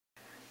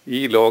ഈ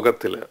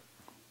ലോകത്തിൽ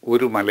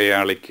ഒരു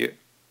മലയാളിക്ക്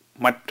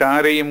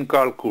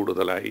മറ്റാരെയുംകാൾ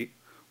കൂടുതലായി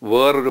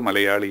വേറൊരു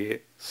മലയാളിയെ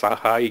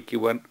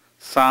സഹായിക്കുവാൻ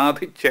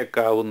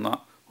സാധിച്ചേക്കാവുന്ന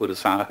ഒരു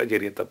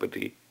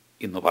സാഹചര്യത്തെപ്പറ്റി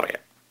ഇന്ന്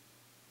പറയാം.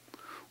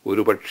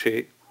 ഒരുപക്ഷെ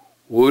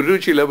ഒരു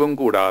ചിലവും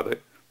കൂടാതെ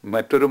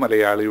മറ്റൊരു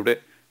മലയാളിയുടെ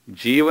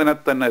ജീവനെ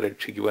തന്നെ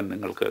രക്ഷിക്കുവാൻ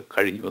നിങ്ങൾക്ക്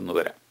കഴിഞ്ഞുവെന്ന്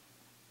വരാം.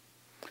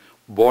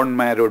 ബോൺ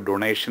മാരോ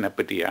ഡൊണേഷനെ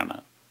പറ്റിയാണ്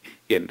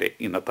എൻ്റെ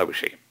ഇന്നത്തെ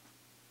വിഷയം.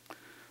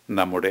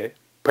 നമ്മുടെ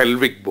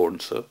പെൽവിക്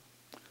ബോൺസ്,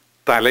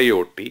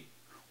 തലയോട്ടി,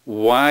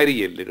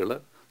 വാരിയെല്ലുകൾ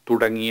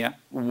തുടങ്ങിയ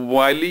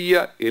വലിയ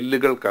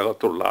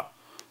എല്ലുകൾക്കകത്തുള്ള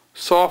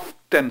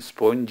സോഫ്റ്റ് ആൻഡ്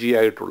സ്പോഞ്ചി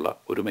ആയിട്ടുള്ള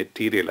ഒരു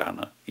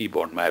മെറ്റീരിയലാണ് ഈ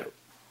ബോൺ മാരോ.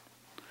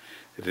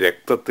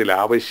 രക്തത്തിൽ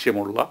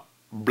ആവശ്യമുള്ള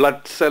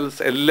ബ്ലഡ്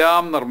സെൽസ്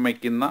എല്ലാം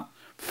നിർമ്മിക്കുന്ന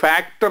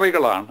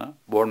ഫാക്ടറികളാണ്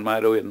ബോൺ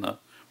മാരോ എന്ന്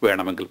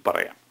വേണമെങ്കിൽ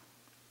പറയാം.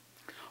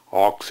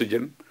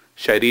 ഓക്സിജൻ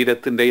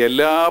ശരീരത്തിൻ്റെ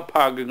എല്ലാ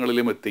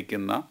ഭാഗങ്ങളിലും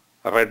എത്തിക്കുന്ന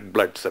റെഡ്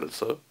ബ്ലഡ്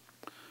സെൽസ്,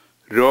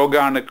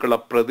 രോഗാണുക്കളെ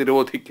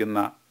പ്രതിരോധിക്കുന്ന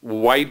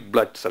വൈറ്റ്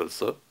ബ്ലഡ്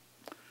സെൽസ്,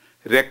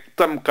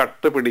 രക്തം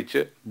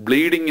കട്ടുപിടിച്ച്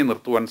ബ്ലീഡിങ്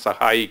നിർത്തുവാൻ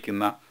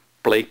സഹായിക്കുന്ന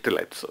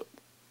പ്ലേറ്റ്ലെറ്റ്സ്,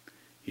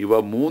 ഇവ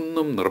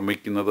മൂന്നും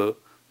നിർമ്മിക്കുന്നത്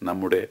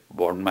നമ്മുടെ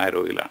ബോൺ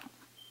മാരോയിലാണ്.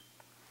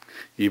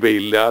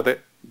 ഇവയില്ലാതെ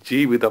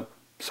ജീവിതം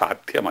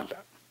സാധ്യമല്ല.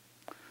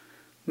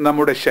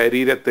 നമ്മുടെ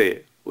ശരീരത്തെ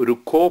ഒരു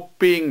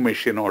കോപ്പിയിങ്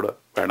മെഷീനോട്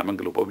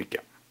വേണമെങ്കിൽ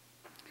ഉപമിക്കാം.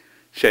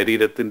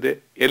 ശരീരത്തിൻ്റെ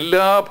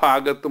എല്ലാ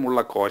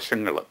ഭാഗത്തുമുള്ള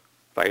കോശങ്ങൾ,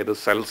 അതായത്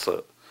സെൽസ്,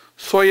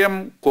 സ്വയം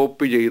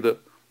കോപ്പി ചെയ്ത്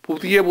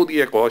പുതിയ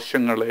പുതിയ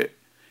കോശങ്ങളെ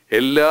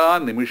എല്ലാ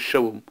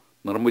നിമിഷവും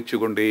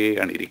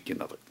നിർമ്മിച്ചുകൊണ്ടേയാണ്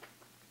ഇരിക്കുന്നത്.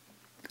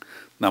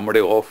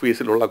 നമ്മുടെ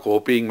ഓഫീസിലുള്ള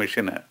കോപ്പിയിങ്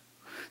മെഷീന്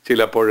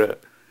ചിലപ്പോൾ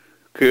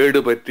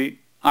കേടുപറ്റി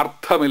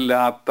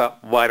അർത്ഥമില്ലാത്ത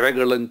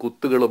വരകളും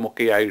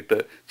കുത്തുകളുമൊക്കെ ആയിട്ട്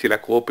ചില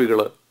കോപ്പികൾ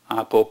ആ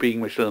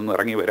കോപ്പിയിങ് മെഷീനിൽ നിന്ന്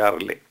ഇറങ്ങി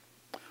വരാറില്ലേ?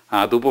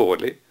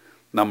 അതുപോലെ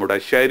നമ്മുടെ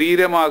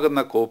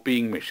ശരീരമാകുന്ന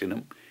കോപ്പിയിങ്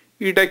മെഷീനും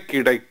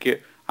ഇടയ്ക്കിടയ്ക്ക്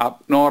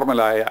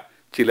അബ്നോർമലായ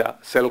ചില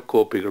സെൽ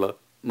കോപ്പികൾ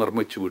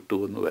നിർമ്മിച്ചു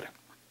വിട്ടുവെന്ന് വരാം.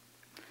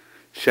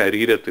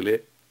 ശരീരത്തിലെ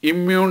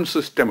ഇമ്മ്യൂൺ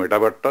സിസ്റ്റം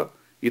ഇടപെട്ട്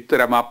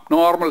ഇത്തരം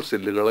അബ്നോർമൽ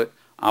സെല്ലുകളെ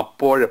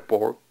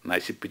അപ്പോഴപ്പോൾ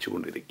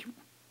നശിപ്പിച്ചുകൊണ്ടിരിക്കും.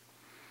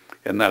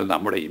 എന്നാൽ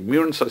നമ്മുടെ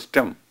ഇമ്മ്യൂൺ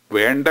സിസ്റ്റം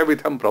വേണ്ട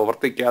വിധം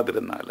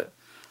പ്രവർത്തിക്കാതിരുന്നാൽ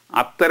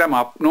അത്തരം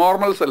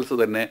അബ്നോർമൽ സെൽസ്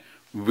തന്നെ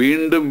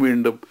വീണ്ടും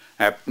വീണ്ടും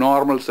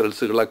അബ്നോർമൽ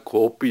സെൽസുകളെ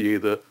കോപ്പി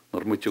ചെയ്ത്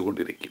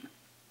നിർമ്മിച്ചുകൊണ്ടിരിക്കും.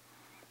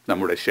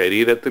 നമ്മുടെ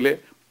ശരീരത്തിലെ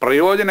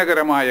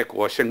പ്രയോജനകരമായ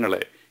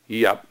കോശങ്ങളെ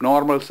ഈ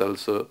അബ്നോർമൽ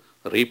സെൽസ്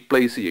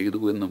റീപ്ലേസ് ചെയ്തു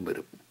എന്നും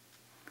വരും.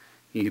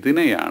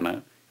 ഇതിനെയാണ്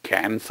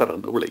ക്യാൻസർ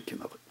എന്ന്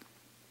വിളിക്കുന്നത്.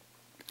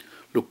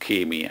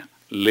 Leukaemia,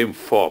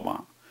 lymphoma,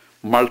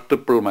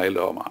 multiple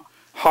myeloma,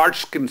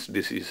 ഹാർട്ട്സ്കിൻസ്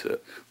disease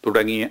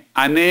തുടങ്ങിയ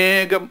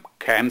അനേകം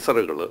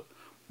ക്യാൻസറുകൾ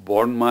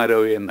ബോൺ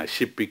മാരോയെ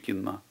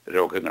നശിപ്പിക്കുന്ന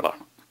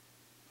രോഗങ്ങളാണ്.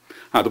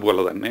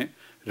 അതുപോലെ തന്നെ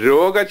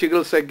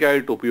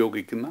രോഗചികിത്സയ്ക്കായിട്ട്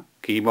ഉപയോഗിക്കുന്ന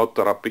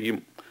കീമോതെറാപ്പിയും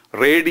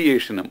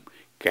റേഡിയേഷനും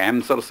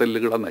ക്യാൻസർ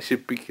സെല്ലുകളെ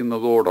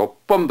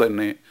നശിപ്പിക്കുന്നതോടൊപ്പം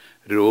തന്നെ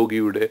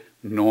രോഗിയുടെ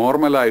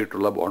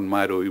നോർമലായിട്ടുള്ള ബോൺ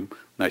മാരോയും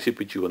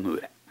നശിപ്പിച്ചു എന്ന്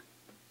വരാം.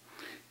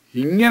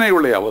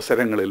 ഇങ്ങനെയുള്ള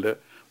അവസരങ്ങളിൽ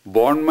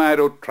ബോൺ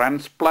മാരോ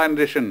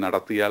ട്രാൻസ്പ്ലാന്റേഷൻ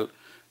നടത്തിയാൽ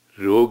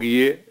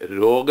രോഗിയെ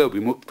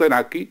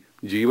രോഗവിമുക്തനാക്കി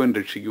ജീവൻ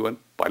രക്ഷിക്കുവാൻ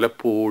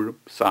പലപ്പോഴും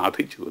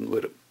സാധിച്ചു എന്ന്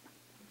വരും.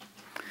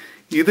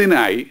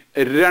 ഇതിനായി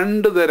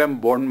 2 തരം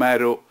ബോൺ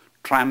മാരോ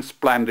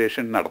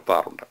ട്രാൻസ്പ്ലാന്റേഷൻ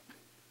നടത്താറുണ്ട്.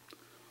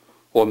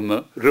 ഒന്ന്,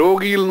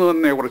 രോഗിയിൽ നിന്ന്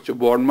തന്നെ കുറച്ച്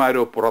ബോൺ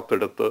മാരോ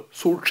പുറത്തെടുത്ത്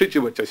സൂക്ഷിച്ചു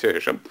വെച്ച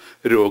ശേഷം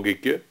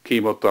രോഗിക്ക്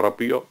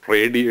കീമോതെറാപ്പിയോ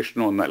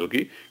റേഡിയേഷനോ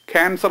നൽകി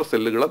ക്യാൻസർ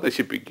സെല്ലുകളെ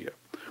നശിപ്പിക്കുക.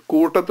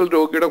 കൂട്ടത്തിൽ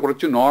രോഗിയുടെ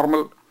കുറച്ച്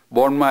നോർമൽ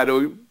ബോൺ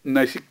മാരോയും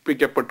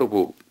നശിപ്പിക്കപ്പെട്ടു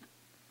പോകും.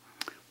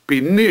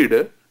 പിന്നീട്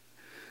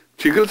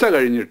ചികിത്സ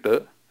കഴിഞ്ഞിട്ട്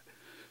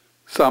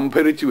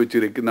സംഭരിച്ചു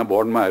വച്ചിരിക്കുന്ന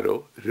ബോൺ മാരോ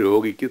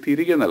രോഗിക്ക്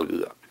തിരികെ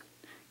നൽകുക.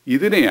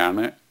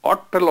 ഇതിനെയാണ്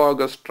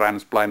ഓട്ടോലോഗസ്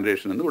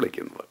ട്രാൻസ്പ്ലാന്റേഷൻ എന്ന്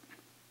വിളിക്കുന്നത്.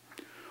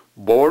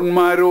 ബോൺ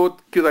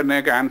മാരോയ്ക്ക് തന്നെ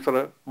ക്യാൻസർ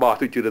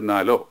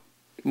ബാധിച്ചിരുന്നാലോ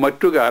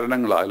മറ്റു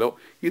കാരണങ്ങളാലോ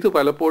ഇത്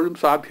പലപ്പോഴും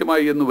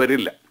സാധ്യമായി എന്ന്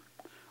വരില്ല.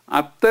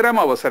 അത്തരം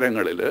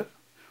അവസരങ്ങളിൽ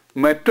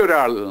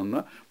മറ്റൊരാളിൽ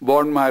നിന്ന്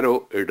ബോൺ മാരോ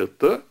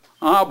എടുത്ത്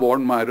ആ ബോൺ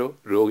മാരോ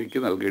രോഗിക്ക്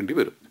നൽകേണ്ടി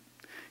വരും.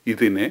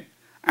 ഇതിനെ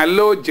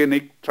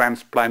അലോജനിക്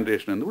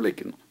ട്രാൻസ്പ്ലാന്റേഷൻ എന്ന്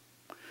വിളിക്കുന്നു.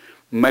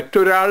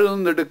 മറ്റൊരാളിൽ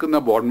നിന്നെടുക്കുന്ന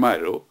ബോൺ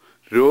മാരോ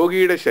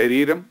രോഗിയുടെ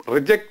ശരീരം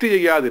റിജക്റ്റ്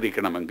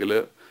ചെയ്യാതിരിക്കണമെങ്കിൽ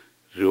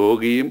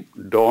രോഗിയും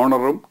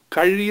ഡോണറും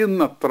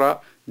കഴിയുന്നത്ര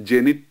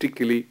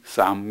ജനറ്റിക്കലി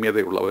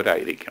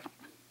സാമ്യതയുള്ളവരായിരിക്കണം.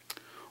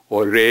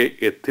 ഒരേ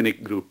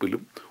എത്നിക്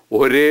ഗ്രൂപ്പിലും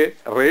ഒരേ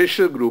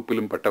റേഷ്യൽ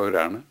ഗ്രൂപ്പിലും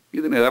പെട്ടവരാണ്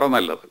ഇതിനേറെ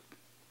നല്ലത്.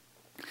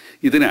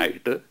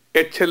 ഇതിനായിട്ട്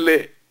HLA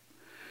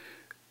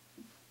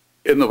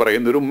എന്ന്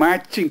പറയുന്നൊരു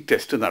മാച്ചിങ്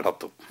ടെസ്റ്റ്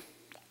നടത്തും.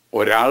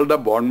 ഒരാളുടെ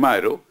ബോൺ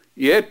മാരോ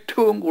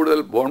ഏറ്റവും കൂടുതൽ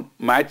ബോൺ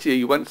മാച്ച്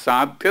ചെയ്യുവാൻ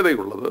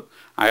സാധ്യതയുള്ളത്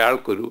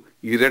അയാൾക്കൊരു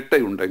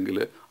ഇരട്ടയുണ്ടെങ്കിൽ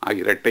ആ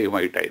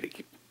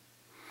ഇരട്ടയുമായിട്ടായിരിക്കും.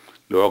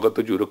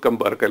 ലോകത്ത് ചുരുക്കം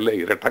പേർക്കല്ലേ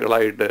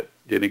ഇരട്ടകളായിട്ട്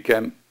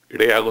ജനിക്കാൻ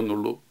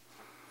ഇടയാകുന്നുള്ളൂ.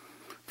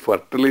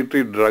 ഫെർട്ടിലിറ്റി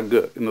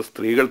ഡ്രഗ് ഇന്ന്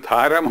സ്ത്രീകൾ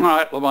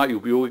ധാരാളമായി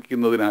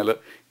ഉപയോഗിക്കുന്നതിനാൽ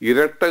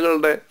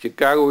ഇരട്ടകളുടെ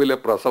ചിക്കാഗോയിലെ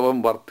പ്രസവം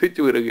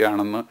വർദ്ധിച്ചു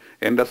വരികയാണെന്ന്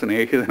എൻ്റെ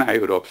സ്നേഹിതനായ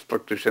ഒരു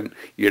ഒബ്സ്ട്രക്ടിഷ്യൻ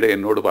ഈയിടെ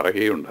എന്നോട്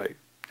പറയുകയുണ്ടായി.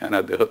 ഞാൻ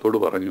അദ്ദേഹത്തോട്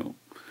പറഞ്ഞു,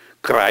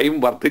 ക്രൈം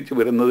വർദ്ധിച്ചു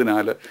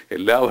വരുന്നതിനാൽ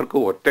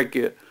എല്ലാവർക്കും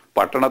ഒറ്റയ്ക്ക്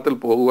പട്ടണത്തിൽ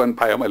പോകുവാൻ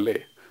ഭയമല്ലേ?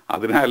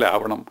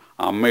 അതിനാലാവണം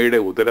അമ്മയുടെ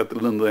ഉദരത്തിൽ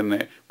നിന്ന്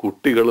തന്നെ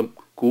കുട്ടികളും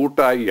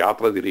കൂട്ടായി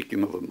യാത്ര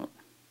തിരിക്കുന്നതെന്ന്.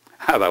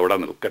 അതവിടെ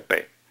നിൽക്കട്ടെ.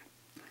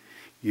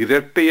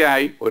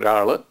 ഇരട്ടിയായി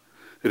ഒരാൾ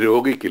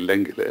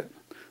രോഗിക്കില്ലെങ്കിൽ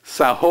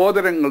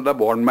സഹോദരങ്ങളുടെ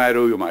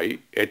ബോൺമാരോയുമായി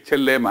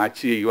HLA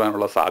മാച്ച്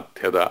ചെയ്യുവാനുള്ള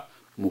സാധ്യത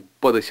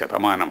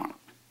 30%.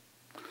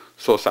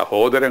 സോ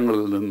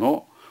സഹോദരങ്ങളിൽ നിന്നോ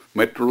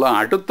മറ്റുള്ള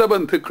അടുത്ത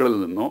ബന്ധുക്കളിൽ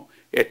നിന്നോ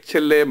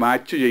HLA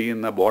മാച്ച്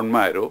ചെയ്യുന്ന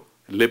ബോൺമാരോ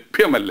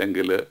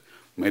ലഭ്യമല്ലെങ്കിൽ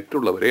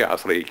മറ്റുള്ളവരെ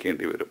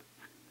ആശ്രയിക്കേണ്ടി വരും.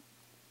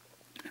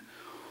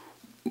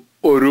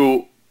 ഒരു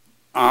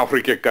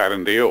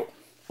ആഫ്രിക്കക്കാരൻ്റെയോ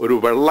ഒരു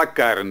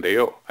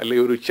വെള്ളക്കാരൻ്റെയോ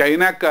അല്ലെങ്കിൽ ഒരു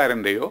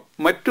ചൈനക്കാരൻ്റെയോ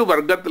മറ്റു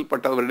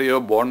വർഗത്തിൽപ്പെട്ടവരുടെയോ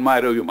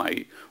ബോൺമാരോയുമായി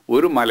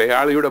ഒരു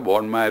മലയാളിയുടെ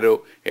ബോൺമാരോ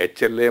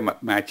HLA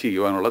മാച്ച്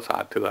ചെയ്യുവാനുള്ള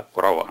സാധ്യത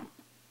കുറവാണ്.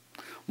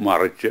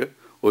 മറിച്ച്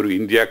ഒരു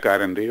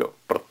ഇന്ത്യക്കാരൻ്റെയോ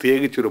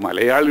പ്രത്യേകിച്ചൊരു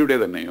മലയാളിയുടെ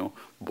തന്നെയോ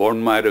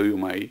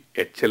ബോൺമാരോയുമായി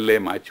HLA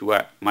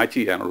മാച്ച്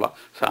ചെയ്യാനുള്ള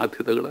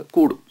സാധ്യതകൾ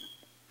കൂടും.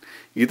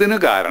 ഇതിന്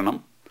കാരണം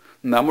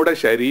നമ്മുടെ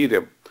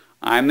ശരീരം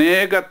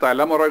അനേക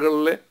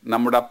തലമുറകളിലെ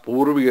നമ്മുടെ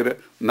പൂർവികർ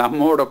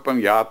നമ്മോടൊപ്പം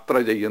യാത്ര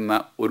ചെയ്യുന്ന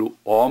ഒരു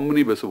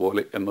ഓംനിബസ്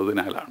പോലെ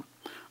എന്നതിനാലാണ്.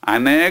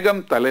 അനേകം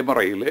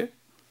തലമുറയിലെ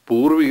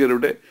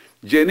പൂർവികരുടെ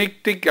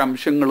ജനറ്റിക്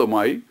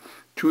അംശങ്ങളുമായി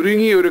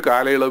ചുരുങ്ങിയ ഒരു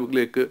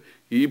കാലയളവിലേക്ക്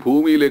ഈ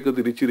ഭൂമിയിലേക്ക്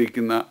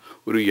തിരിച്ചിരിക്കുന്ന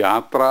ഒരു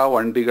യാത്രാ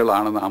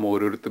വണ്ടികളാണ് നാം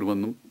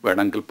ഓരോരുത്തരുമെന്നും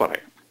വേണമെങ്കിൽ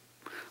പറയാം.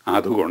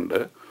 അതുകൊണ്ട്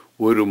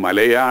ഒരു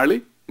മലയാളി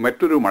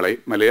മറ്റൊരു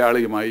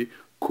മലയാളിയുമായി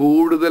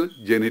കൂടുതൽ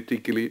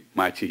ജനറ്റിക്കലി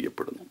മാച്ച്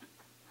ചെയ്യപ്പെടുന്നു.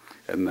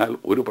 എന്നാൽ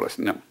ഒരു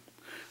പ്രശ്നം,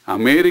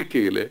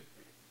 അമേരിക്കയിൽ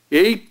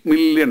 8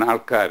 മില്യൺ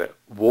ആൾക്കാർ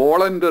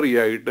വോളണ്ടറി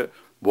ആയിട്ട്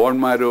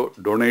ബോൺമാരോ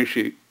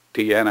ഡൊണേഷൻ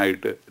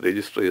ചെയ്യാനായിട്ട്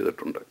രജിസ്റ്റർ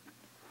ചെയ്തിട്ടുണ്ട്.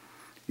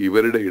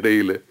 ഇവരുടെ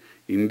ഇടയിൽ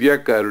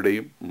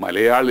ഇന്ത്യക്കാരുടെയും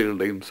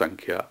മലയാളികളുടെയും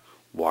സംഖ്യ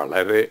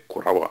വളരെ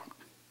കുറവാണ്.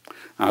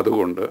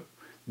 അതുകൊണ്ട്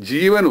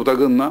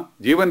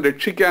ജീവൻ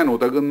രക്ഷിക്കാൻ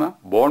ഉതകുന്ന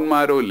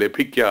ബോൺമാരോ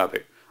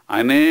ലഭിക്കാതെ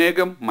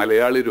അനേകം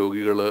മലയാളി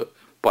രോഗികൾ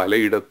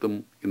പലയിടത്തും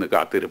ഇന്ന്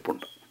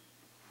കാത്തിരിപ്പുണ്ട്.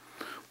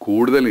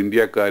 കൂടുതൽ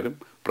ഇന്ത്യക്കാരും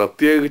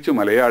പ്രത്യേകിച്ച്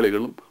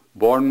മലയാളികളും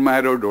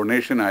ബോൺമാരോ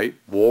ഡൊണേഷനായി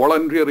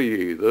വോളണ്ടിയർ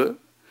ചെയ്ത്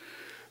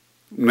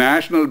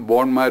നാഷണൽ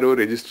ബോൺമാരോ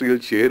രജിസ്ട്രിയിൽ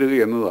ചേരുക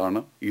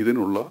എന്നതാണ്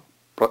ഇതിനുള്ള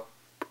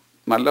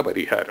നല്ല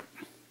പരിഹാരം.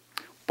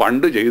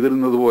 പണ്ട്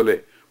ചെയ്തിരുന്നത് പോലെ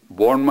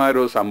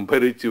ബോൺമാരോ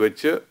സംഭരിച്ച്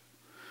വെച്ച്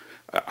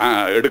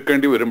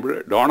എടുക്കേണ്ടി വരുമ്പോൾ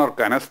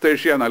ഡോണർക്ക്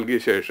അനസ്തേഷ്യ നൽകിയ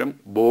ശേഷം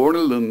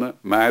ബോണിൽ നിന്ന്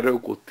മാരോ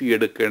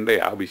കുത്തിയെടുക്കേണ്ട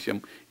ആവശ്യം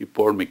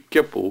ഇപ്പോൾ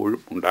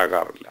മിക്കപ്പോഴും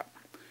ഉണ്ടാകാറില്ല.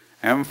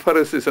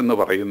 എംഫറസിസ് എന്ന്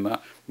പറയുന്ന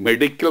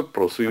മെഡിക്കൽ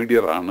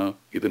പ്രൊസീഡിയറാണ്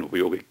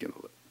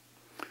ഇതിനുപയോഗിക്കുന്നത്.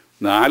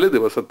 4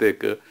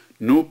 ദിവസത്തേക്ക്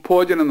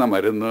ന്യൂപ്പോജൻ എന്ന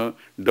മരുന്ന്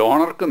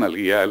ഡോണർക്ക്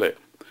നൽകിയാൽ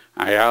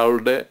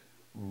അയാളുടെ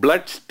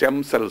ബ്ലഡ് സ്റ്റെം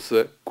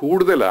സെൽസ്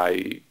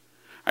കൂടുതലായി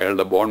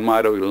അയാളുടെ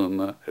ബോൺമാരോയിൽ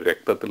നിന്ന്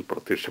രക്തത്തിൽ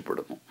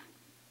പ്രത്യക്ഷപ്പെടുന്നു.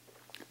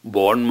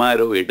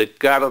 ബോൺമാരോ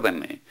എടുക്കാതെ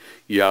തന്നെ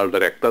ഇയാളുടെ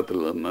രക്തത്തിൽ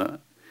നിന്ന്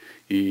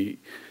ഈ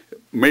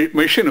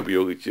മെഷീൻ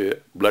ഉപയോഗിച്ച്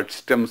ബ്ലഡ്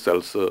സ്റ്റെം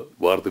സെൽസ്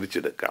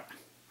വേർതിരിച്ചെടുക്കാം.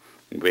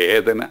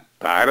 വേദന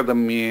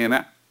താരതമ്യേന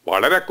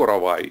വളരെ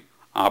കുറവായി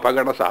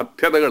അപകട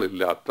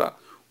സാധ്യതകളില്ലാത്ത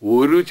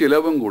ഒരു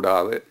ചിലവും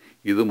കൂടാതെ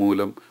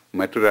ഇതുമൂലം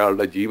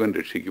മറ്റൊരാളുടെ ജീവൻ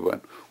രക്ഷിക്കുവാൻ,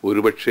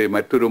 ഒരുപക്ഷെ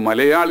മറ്റൊരു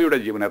മലയാളിയുടെ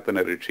ജീവനെ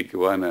തന്നെ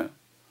രക്ഷിക്കുവാൻ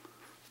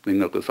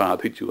നിങ്ങൾക്ക്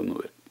സാധിച്ചുവെന്ന്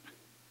വരും.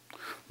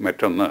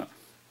 മറ്റൊന്ന്,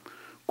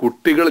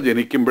 കുട്ടികൾ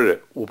ജനിക്കുമ്പോൾ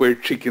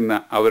ഉപേക്ഷിക്കുന്ന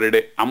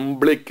അവരുടെ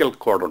അംബ്ലിക്കൽ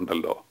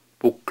കോഡുണ്ടല്ലോ,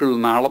 പുക്കിൾ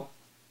നാളം.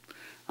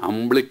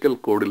 അംബ്ലിക്കൽ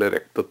കോഡിലെ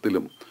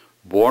രക്തത്തിലും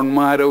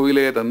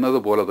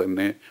ബോൺമാരോയിലേതെന്നതുപോലെ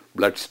തന്നെ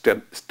ബ്ലഡ്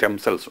സ്റ്റെം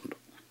സെൽസ് ഉണ്ട്.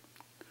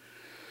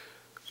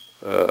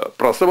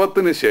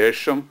 പ്രസവത്തിന്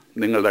ശേഷം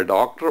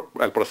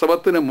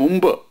പ്രസവത്തിന്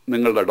മുമ്പ്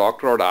നിങ്ങളുടെ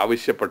ഡോക്ടറോട്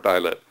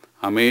ആവശ്യപ്പെട്ടാൽ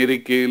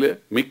അമേരിക്കയിൽ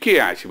മിക്ക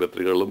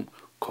ആശുപത്രികളും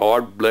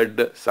കോഡ്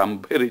ബ്ലഡ്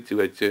സംഭരിച്ച്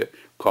വെച്ച്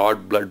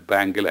കോഡ് ബ്ലഡ്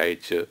ബാങ്കിൽ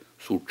അയച്ച്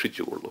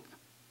സൂക്ഷിച്ചുകൊള്ളും.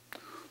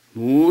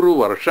 100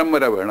 വർഷം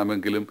വരെ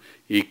വേണമെങ്കിലും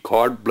ഈ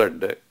കോഡ്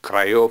ബ്ലഡ്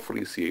ക്രയോ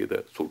ഫ്രീസ് ചെയ്ത്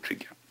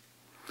സൂക്ഷിക്കാം.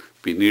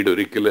 പിന്നീട്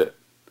ഒരിക്കൽ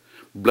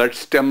ബ്ലഡ്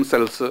സ്റ്റെം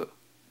സെൽസ്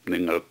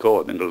നിങ്ങൾക്കോ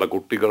നിങ്ങളുടെ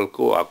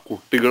കുട്ടികൾക്കോ ആ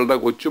കുട്ടികളുടെ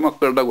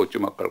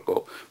കൊച്ചുമക്കൾക്കോ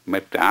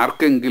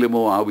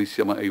മറ്റാർക്കെങ്കിലുമോ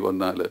ആവശ്യമായി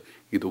വന്നാൽ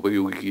ഇത്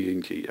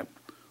ഉപയോഗിക്കുകയും ചെയ്യാം.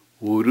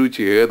 ഒരു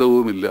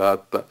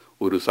ഛേദവുമില്ലാത്ത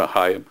ഒരു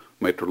സഹായം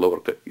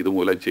മറ്റുള്ളവർക്ക്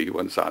ഇതുമൂലം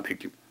ചെയ്യുവാൻ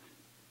സാധിക്കും.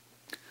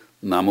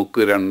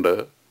 നമുക്ക് 2,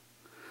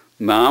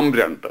 നാം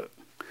 2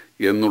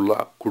 എന്നുള്ള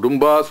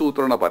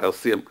കുടുംബാസൂത്രണ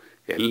പരസ്യം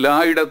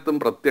എല്ലായിടത്തും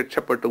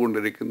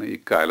പ്രത്യക്ഷപ്പെട്ടുകൊണ്ടിരിക്കുന്ന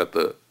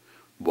ഇക്കാലത്ത്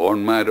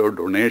ബോൺമാരോ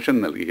ഡൊണേഷൻ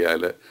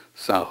നൽകിയാൽ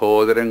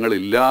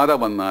സഹോദരങ്ങളില്ലാതെ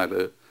വന്നാൽ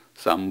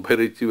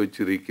സംഭരിച്ചു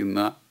വച്ചിരിക്കുന്ന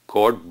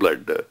കോഡ്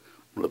ബ്ലഡ്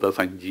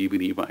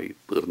മൃതസഞ്ജീവിനിയുമായി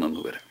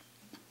തീർന്നെന്ന് വരാം.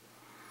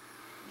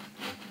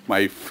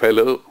 My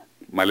fellow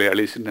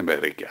Malayalis in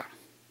America,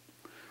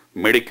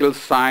 medical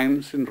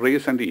science in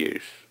recent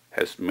years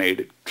has made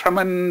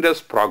tremendous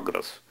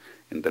progress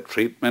in the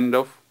treatment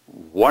of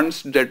once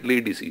deadly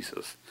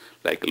diseases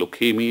like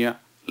leukemia,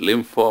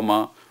 lymphoma,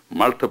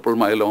 multiple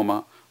myeloma,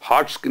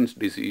 Hodgkin's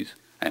disease,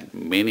 and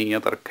many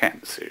other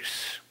cancers.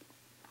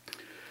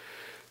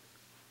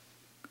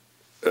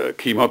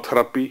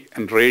 Chemotherapy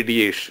and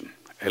radiation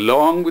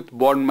along with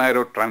bone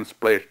marrow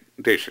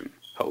transplantation,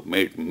 have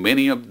made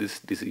many of these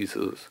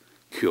diseases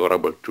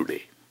curable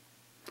today.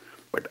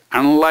 But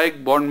unlike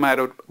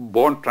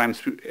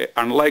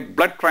unlike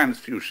blood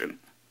transfusion,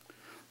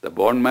 the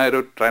bone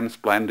marrow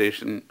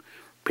transplantation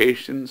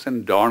patients and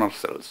donor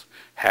cells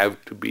have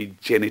to be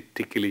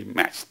genetically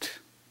matched.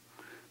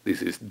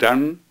 This is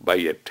done by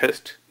a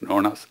test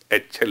known as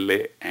HLA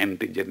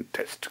antigen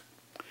test.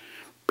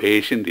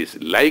 Patient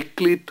is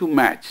likely to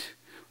match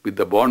with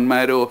the bone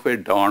marrow of a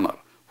donor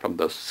from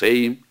the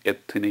same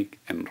ethnic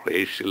and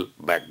racial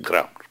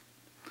background.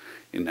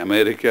 In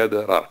America,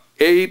 there are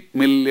 8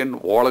 million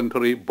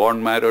voluntary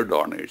bone marrow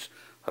donors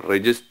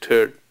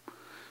registered,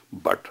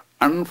 but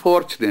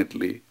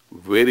unfortunately,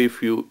 very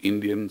few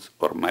Indians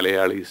or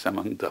Malayalis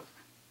among them.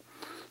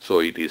 So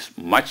it is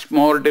much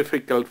more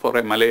difficult for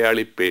a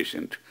Malayali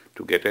patient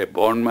to get a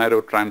bone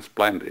marrow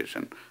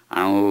transplantation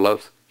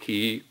unless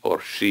he or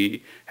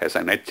she has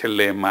an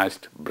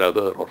HLA-matched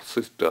brother or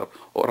sister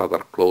or other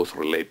close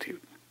relative.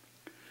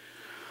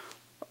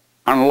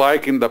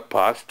 Unlike in the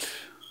past,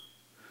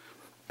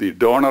 the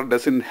donor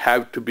doesn't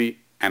have to be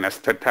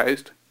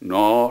anesthetized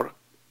nor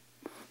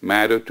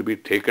marrow to be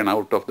taken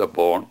out of the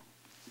bone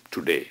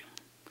today.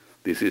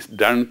 This is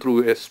done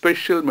through a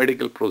special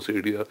medical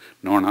procedure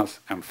known as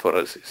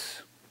amphoresis.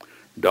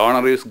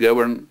 Donor is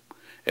given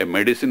a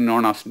medicine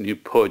known as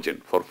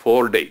Neupogen for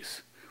 4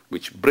 days,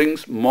 which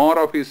brings more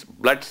of his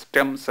blood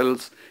stem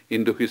cells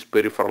into his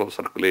peripheral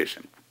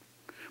circulation.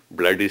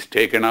 Blood is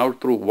taken out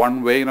through one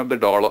vein of the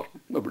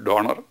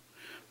donor,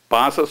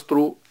 passes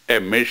through a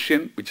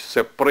machine which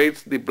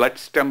separates the blood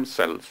stem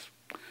cells,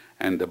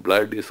 and the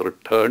blood is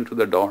returned to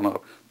the donor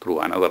through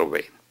another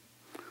vein.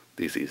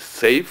 This is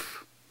safe,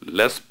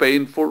 less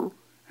painful,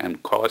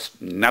 and costs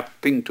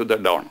nothing to the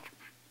donor.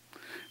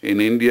 In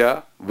India,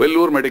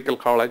 Vellore Medical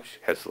College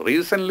has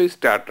recently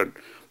started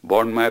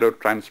bone marrow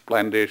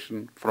transplantation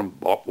from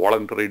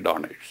voluntary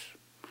donors.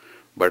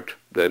 But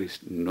there is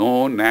no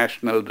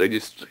national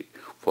registry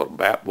for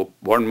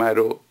bone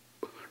marrow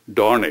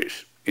donors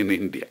in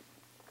India.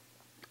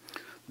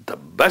 The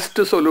best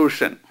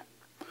solution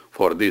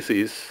for this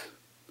is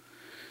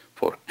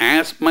for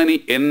as many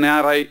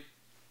NRI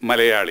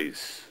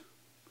Malayalis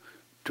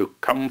to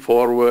come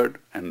forward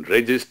and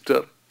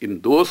register in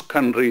those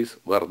countries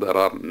where there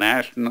are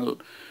national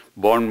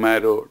bone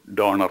marrow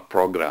donor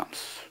programs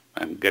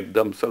and get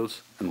themselves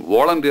and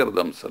volunteer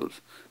themselves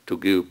to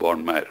give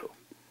bone marrow.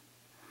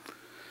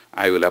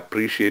 I will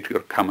appreciate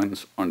your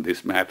comments on this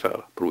matter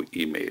through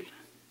email.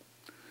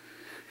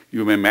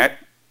 You may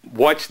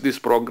watch this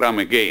program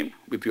again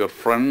with your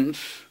friends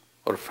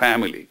or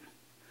family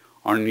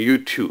on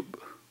YouTube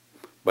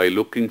by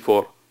looking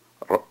for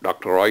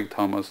Dr. Roy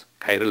Thomas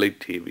KAIRALI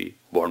TV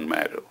Bone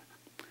Marrow.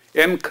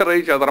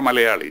 Encourage other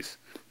Malayalis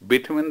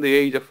between the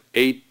age of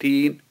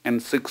 18 and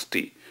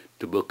 60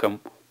 to become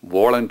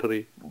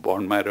voluntary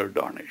bone marrow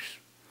donors.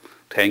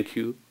 Thank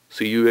you.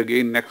 See you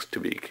again next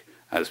week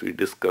as we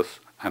discuss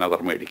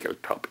another medical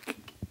topic.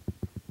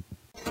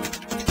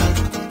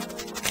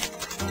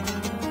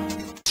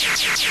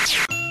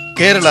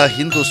 Kerala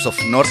Hindus of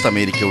North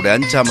America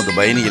അഞ്ചാമത്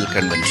biennial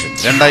convention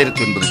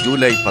 2009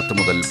 July 10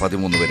 മുതൽ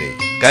 13 വരെ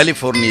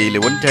കാലിഫോർണിയയിലെ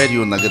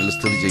Ontario നഗറിൽ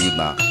സ്ഥിതി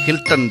ചെയ്യുന്ന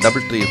Hilton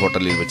double tree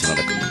ഹോട്ടലിൽ വെച്ച്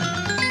നടക്കുന്നു.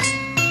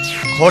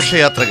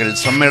 ഘോഷയാത്രകൾ,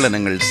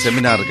 സമ്മേളനങ്ങൾ,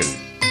 സെമിനാറുകൾ,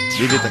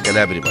 വിവിധ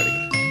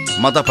കലാപരിപാടികൾ,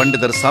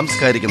 മതപണ്ഡിതർ,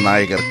 സാംസ്കാരിക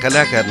നായകർ,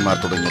 കലാകാരന്മാർ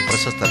തുടങ്ങിയ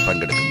പ്രശസ്തർ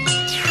പങ്കെടുക്കുന്നു.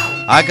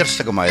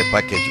 ആകർഷകമായ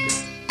പാക്കേജുകൾ.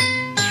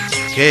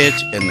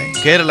 KHNA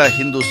Kerala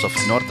Hindus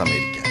of north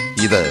America.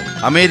 ഇത്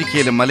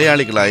അമേരിക്കയിലെ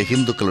മലയാളികളായ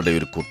ഹിന്ദുക്കളുടെ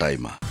ഒരു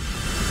കൂട്ടായ്മ.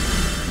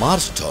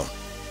 Marrow,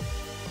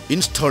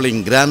 installing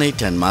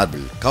granite and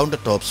marble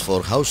countertops for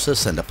houses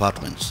and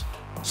apartments.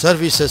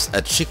 Services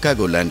at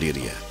Chicago land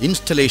area.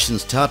 Installation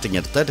starting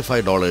at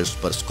 $35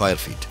 per square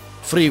feet.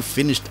 Free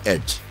finished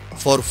edge.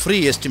 For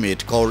free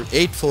estimate, call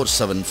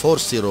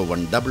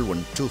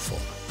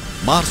 847-401-1124.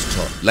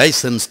 Marrow,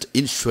 licensed,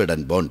 insured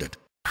and bonded.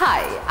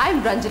 Hi, I'm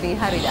Ranjani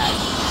Haridas.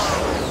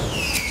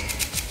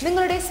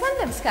 നിങ്ങളുടെ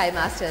സ്വന്തം sky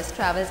masters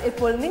travels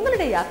ഇപ്പോൾ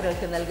നിങ്ങളുടെ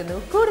യാത്രകൾക്ക് നൽകുന്നു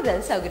കൂടുതൽ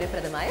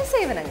സൗകര്യപ്രദമായ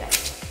സേവനങ്ങൾ.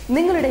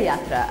 നിങ്ങളുടെ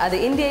യാത്ര അത്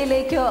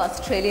ഇന്ത്യയിലേക്കോ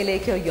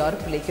ഓസ്ട്രേലിയയിലേക്കോ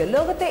യൂറോപ്പിലേക്കോ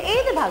ലോകത്തെ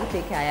ഏത്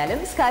ഭാഗത്തേക്കായാലും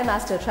സ്കൈ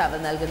മാസ്റ്റർ ട്രാവൽ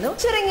നൽകുന്നു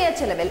ചുരുങ്ങിയ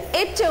ചെലവിൽ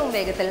ഏറ്റവും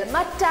വേഗത്തിൽ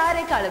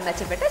മറ്റാരെക്കാളും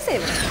മെച്ചപ്പെട്ട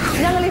സേവനം.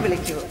 ഞങ്ങളെ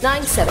വിളിക്കൂ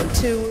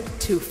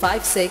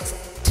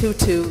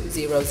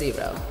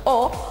 972-256-2200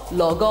 or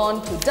log on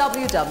to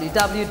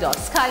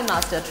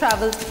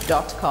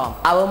www.skymastertravels.com.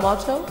 Our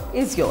motto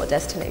is your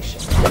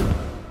destination.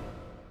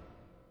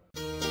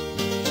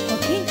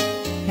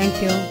 Thank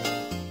you.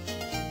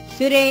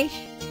 Suresh,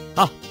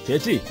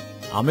 ചേച്ചി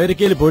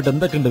അമേരിക്കയിൽ പോയിട്ട്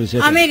എന്തൊക്കെയുണ്ട്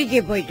വിശേഷം?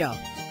 അമേരിക്കയിൽ പോയിട്ടോ?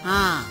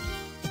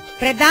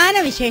 പ്രധാന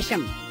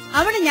വിശേഷം,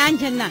 അവിടെ ഞാൻ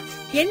ചെന്ന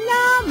എല്ലാ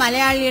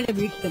മലയാളികളുടെ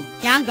വീട്ടിലും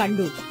ഞാൻ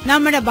കണ്ടു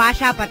നമ്മുടെ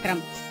ഭാഷാപത്രം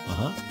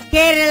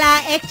കേരള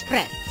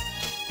എക്സ്പ്രസ്.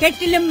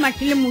 കെട്ടിലും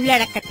മട്ടിലും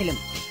ഉള്ളടക്കത്തിലും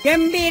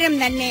ഗംഭീരം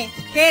തന്നെ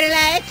കേരള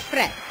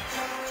എക്സ്പ്രസ്.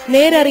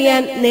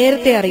 നേരറിയാൻ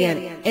നേരത്തെ അറിയാൻ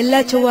എല്ലാ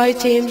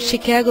ചൊവ്വാഴ്ചയും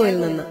ഷിക്കാഗോയിൽ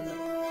നിന്ന്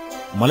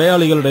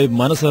മലയാളികളുടെ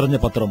മനസ്സറിഞ്ഞ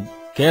പത്രം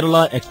കേരള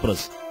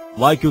എക്സ്പ്രസ്.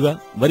 വായിക്കുക,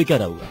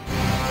 വരിക്കാരാവുക.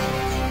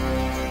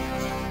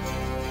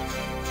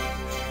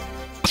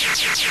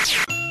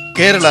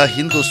 കേരള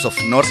ഹിന്ദുസ്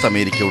ഓഫ് നോർത്ത്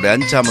അമേരിക്കയുടെ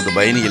 5ാമത്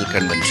ബൈനിയൽ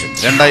കൺവെൻഷൻ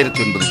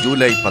 2009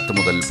 ജൂലൈ 10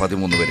 മുതൽ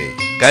 13 വരെ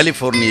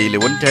കാലിഫോർണിയയിലെ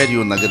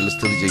ഒൻറ്റാരിയോ നഗറിൽ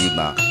സ്ഥിതി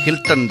ചെയ്യുന്ന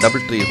ഹിൽട്ടൺ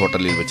ഡബിൾ ട്രീ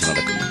ഹോട്ടലിൽ വെച്ച്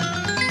നടക്കുന്നു.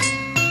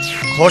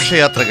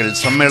 ഘോഷയാത്രകൾ,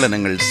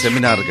 സമ്മേളനങ്ങൾ,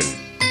 സെമിനാറുകൾ,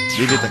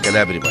 വിവിധ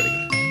കലാപരിപാടികൾ,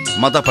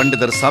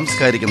 മതപണ്ഡിതർ,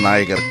 സാംസ്കാരിക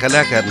നായകർ,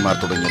 കലാകാരന്മാർ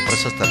തുടങ്ങിയ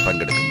പ്രശസ്തർ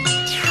പങ്കെടുക്കുന്നു.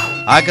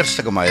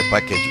 ആകർഷകമായ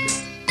പാക്കേജുകൾ.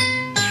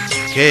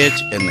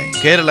 KHNA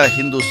Kerala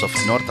Hindus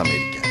of north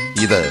America.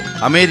 ഇത്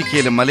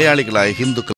അമേരിക്കയിലെ മലയാളികളായ ഹിന്ദുക്കൾ